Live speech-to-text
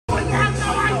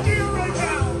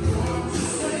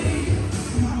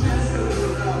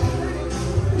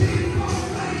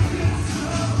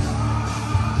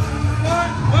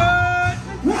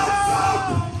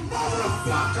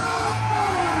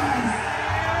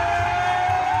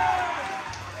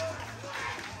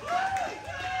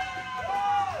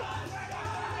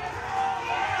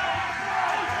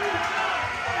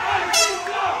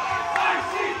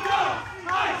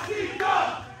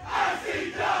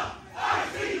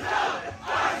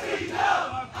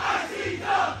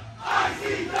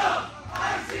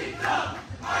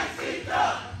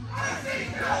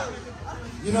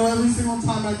You know, every single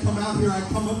time I come out here, I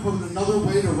come up with another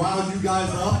way to rile you guys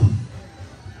up.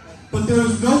 But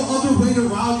there's no other way to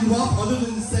rile you up other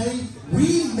than to say,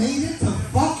 we made it to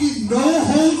fucking no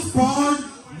holds barred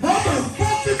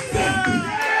motherfucking 50.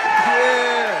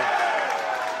 Yeah.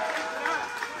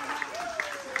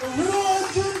 The little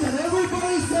engine that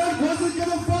everybody said wasn't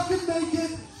gonna fucking make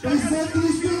it. They said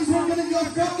these things were gonna get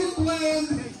fucking bland.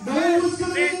 No one was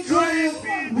gonna enjoy it.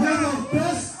 We're the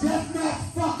best deathmatch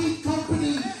fucking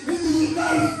company in the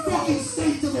United fucking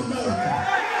States of America.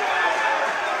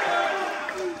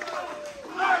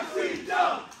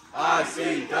 I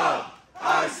see dub.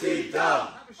 I see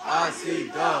dub. I see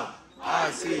dub.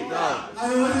 I see dub.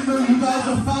 I already know you guys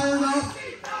are fired up.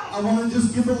 I want to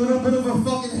just give a little bit of a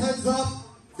fucking heads up.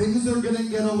 Things are gonna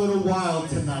get a little wild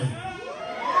tonight.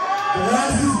 The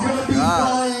ass is gonna be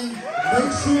flying.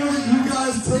 Make sure that you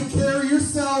guys take care of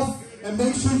yourself and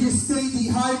make sure you stay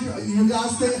dehydrated. You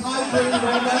guys stay hydrated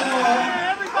all night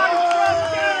long.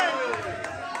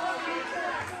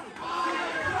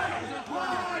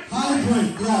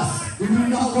 Hydrate, yes. We do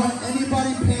not want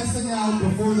anybody passing out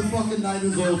before the fucking night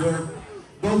is over.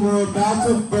 But we're about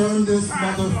to burn this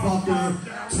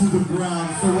motherfucker to the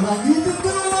ground. So what I need to do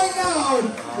right now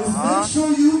is make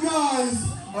sure you guys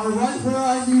are right where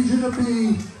I need you to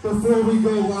be before we go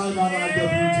live on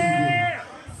IWTV.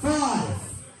 5,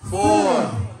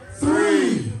 4,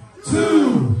 3,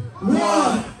 2,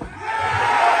 1.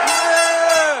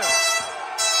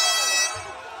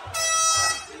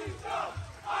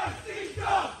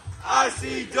 I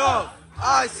see dub.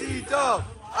 I see dub.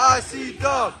 I see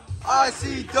dub. I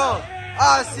see dub.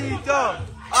 I see dub.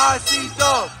 I see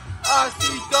dub. I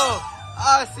see dub.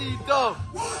 I see dub.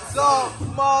 So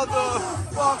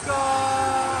motherfucker.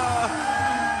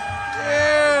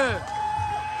 Yeah.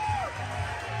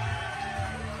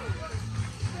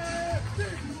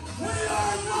 We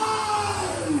are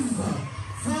live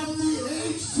from the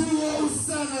H2O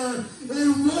Center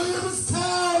in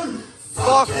Williamstown,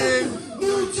 Fucking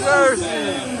New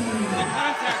Jersey.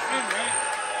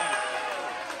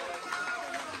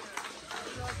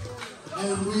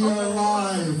 And we are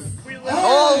live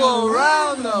All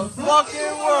around the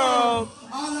fucking world.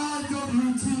 on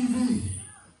IWTV.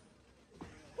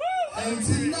 And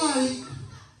tonight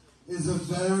is a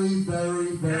very,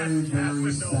 very, very,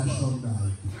 very special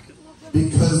night.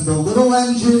 Because the little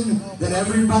engine that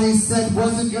everybody said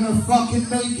wasn't gonna fucking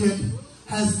make it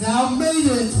has now made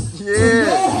it to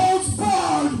no holds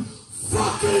barred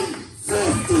fucking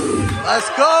 50. Let's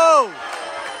go.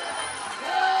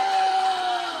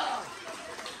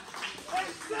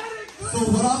 So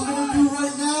what I'm gonna do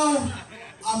right now,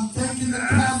 I'm thanking the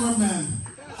cameramen.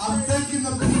 I'm thanking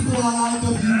the people on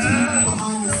IWTV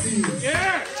behind the scenes.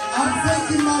 I'm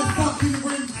thanking my fucking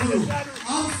ring crew.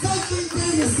 I'm thanking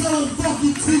Dana selling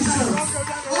fucking t-shirts.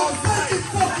 I'm thanking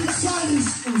fucking shiny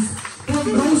shoes. But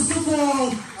most of all,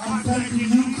 I'm thanking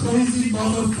you crazy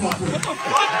motherfuckers.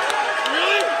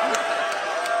 Really?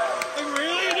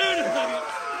 Really, dude?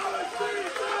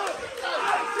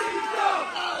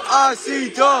 I see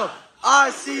dub. I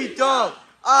see dub.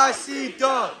 I see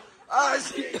dub. I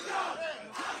see dub.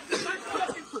 We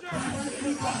went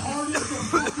through the hardest of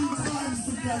fucking times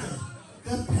together.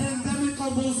 The pandemic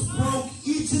almost broke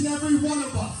each and every one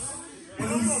of us.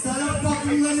 But instead of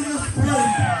fucking letting us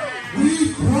break,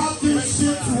 we brought this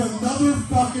shit to another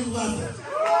fucking level.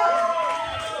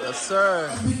 Yes, sir.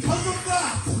 And because of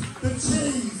that, the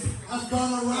chains have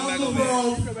gone around the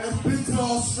world and been to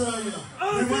Australia.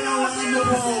 We went around the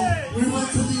world. We went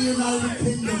to the United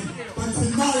Kingdom. But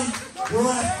tonight,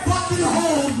 we're at fucking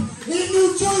home in New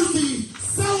Jersey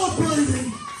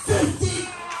celebrating 50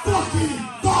 fucking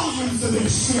volumes of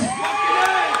this shit.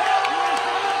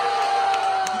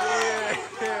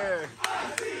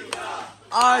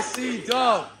 I see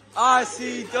dub. I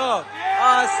see dub.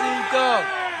 I see dub.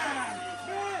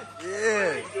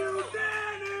 Yeah.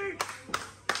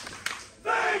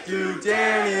 Thank you,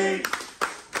 Danny.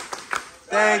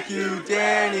 Thank you,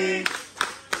 Danny.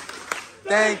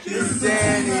 Thank you, This is a team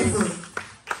Danny. effort.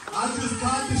 I just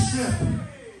got the ship.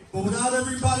 But without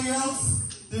everybody else,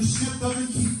 this ship doesn't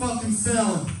keep fucking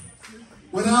sailing.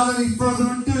 Without any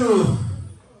further ado,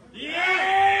 Yeah.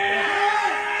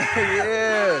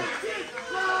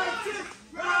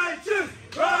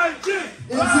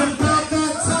 it's about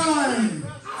that time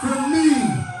for me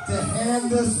to hand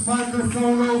this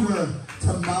microphone over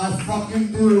to my fucking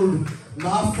dude,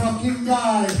 my fucking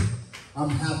guy. I'm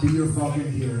happy you're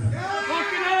fucking here.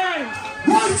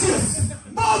 Righteous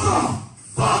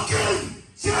motherfucking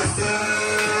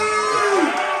Jaden!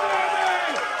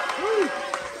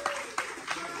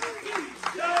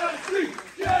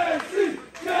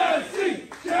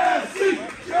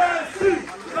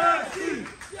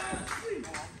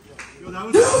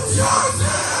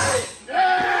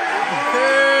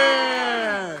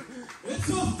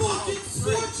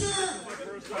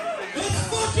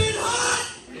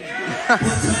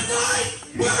 tonight,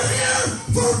 we're here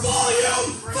for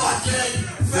volume fucking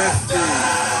 50!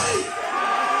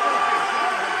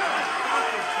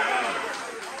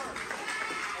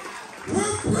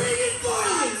 We're bringing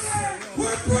violence!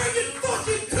 We're bringing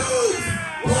fucking twos!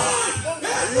 Blood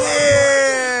and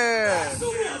Yeah!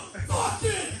 absolute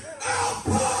fucking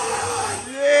output!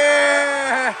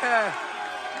 Yeah!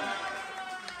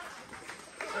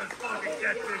 Let's fucking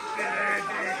get this shit,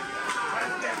 Andy.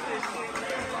 Let's get this shit.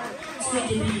 It's good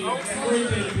to be here. It's a great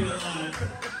day to be alive.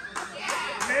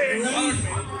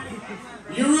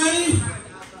 You ready?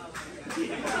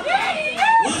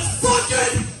 Let's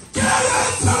fucking get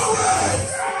into it!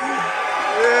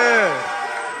 Yeah!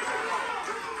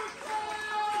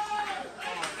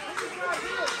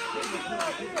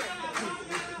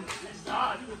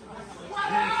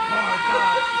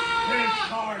 His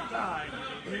car died.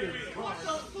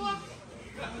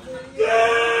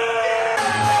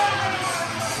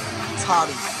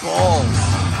 Tommy balls.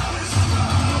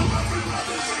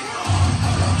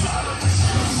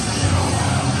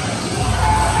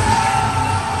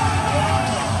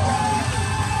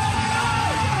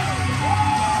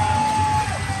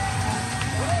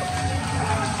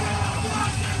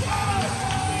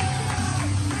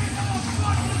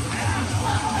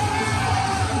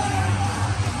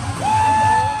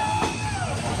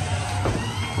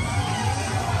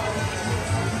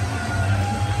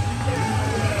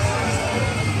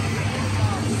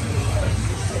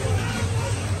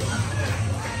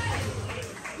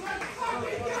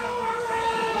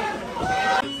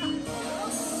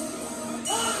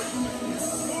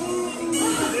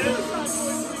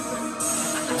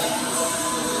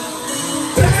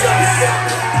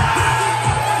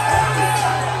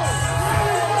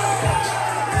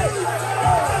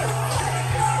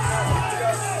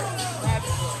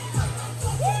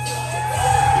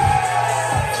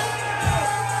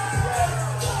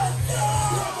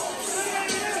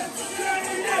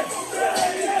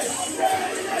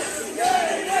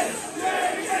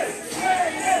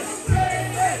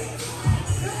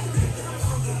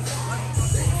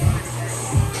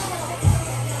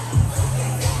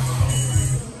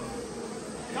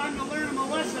 Time to learn him a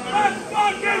lesson. Let's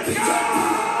fucking go!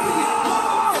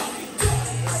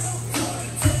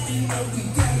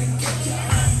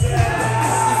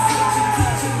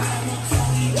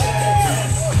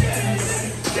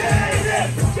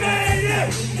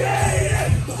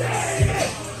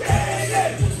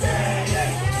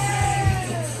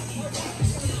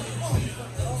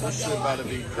 This shit about to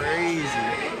be crazy.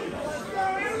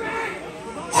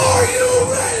 Are you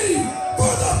ready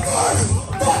for the first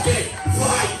fucking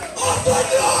fight of the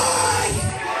night?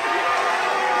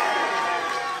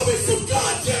 Give me some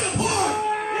goddamn heart!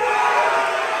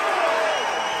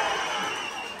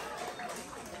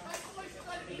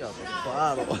 You got the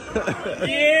bottle.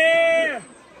 Yeah!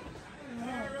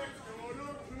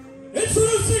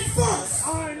 Introducing first, I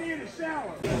need a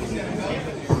shower.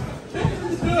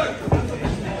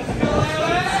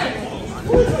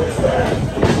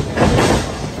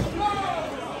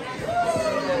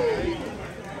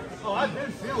 Oh, I've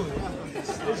been feeling it.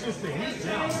 It's just the heat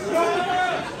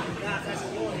now.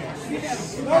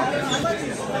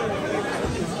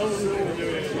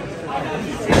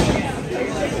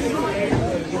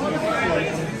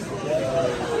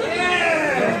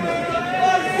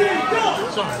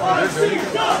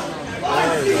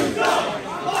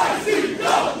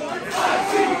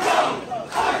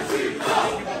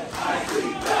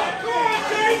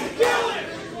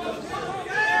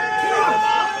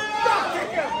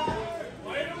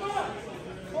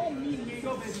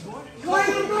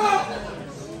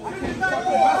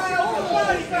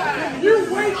 You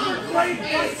wait for great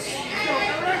fights.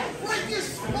 Break your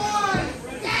spine!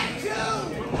 That too!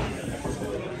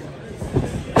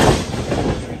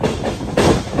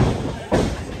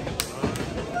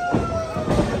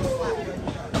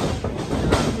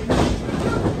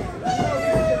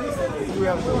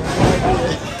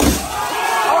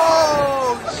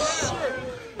 Oh, shit.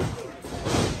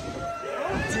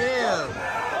 Damn.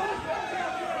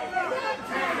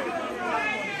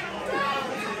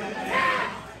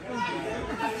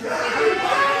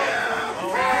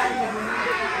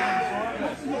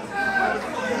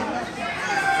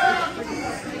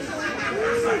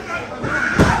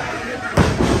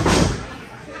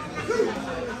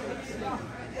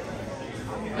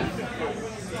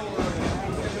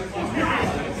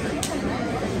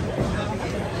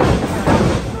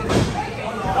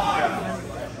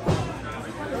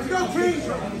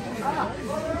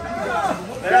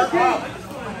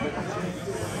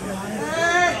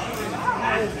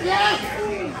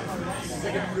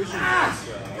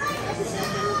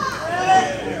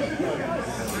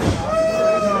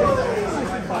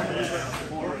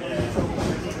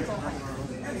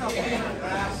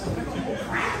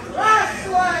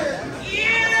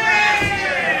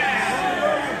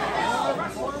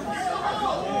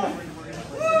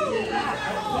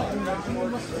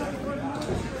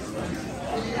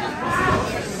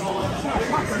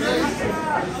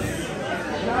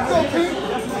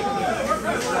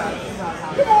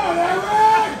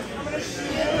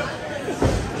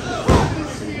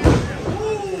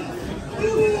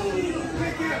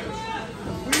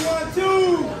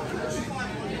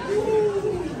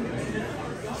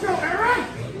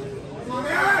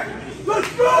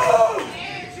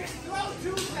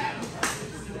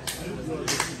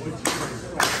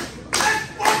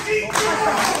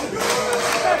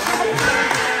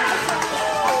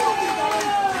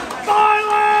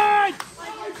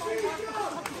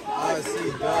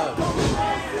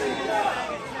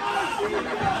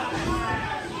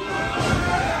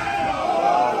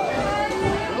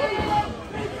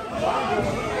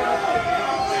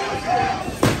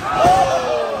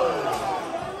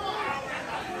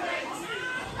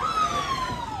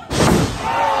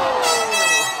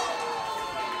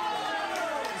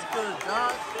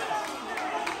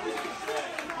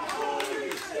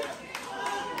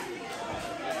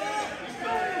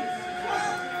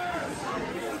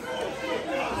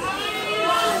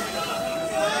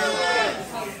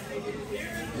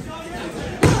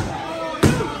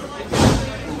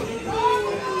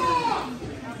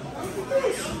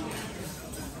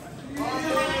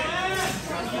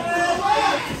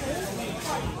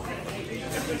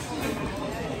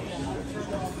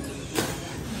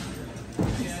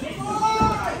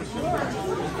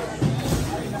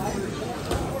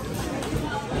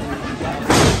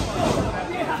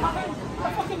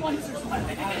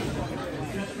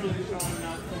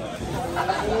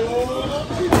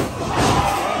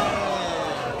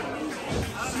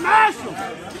 Smash him!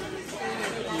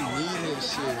 You need his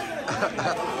shit.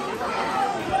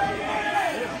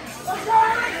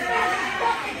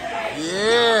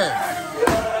 Yeah.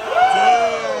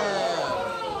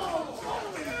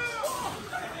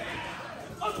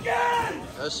 Damn.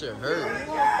 That shit hurt.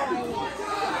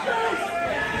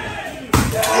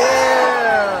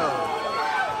 Yeah.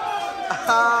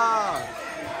 Ah.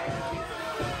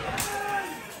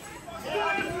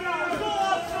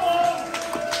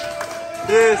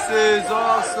 This is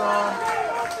awesome.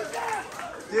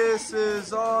 This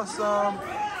is awesome.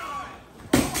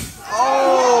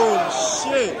 Oh,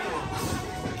 shit.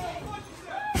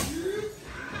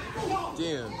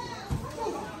 Damn.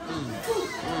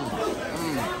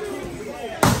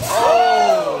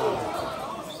 Oh.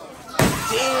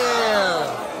 Damn.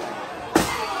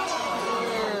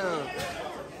 Damn.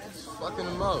 Just fucking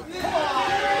him up.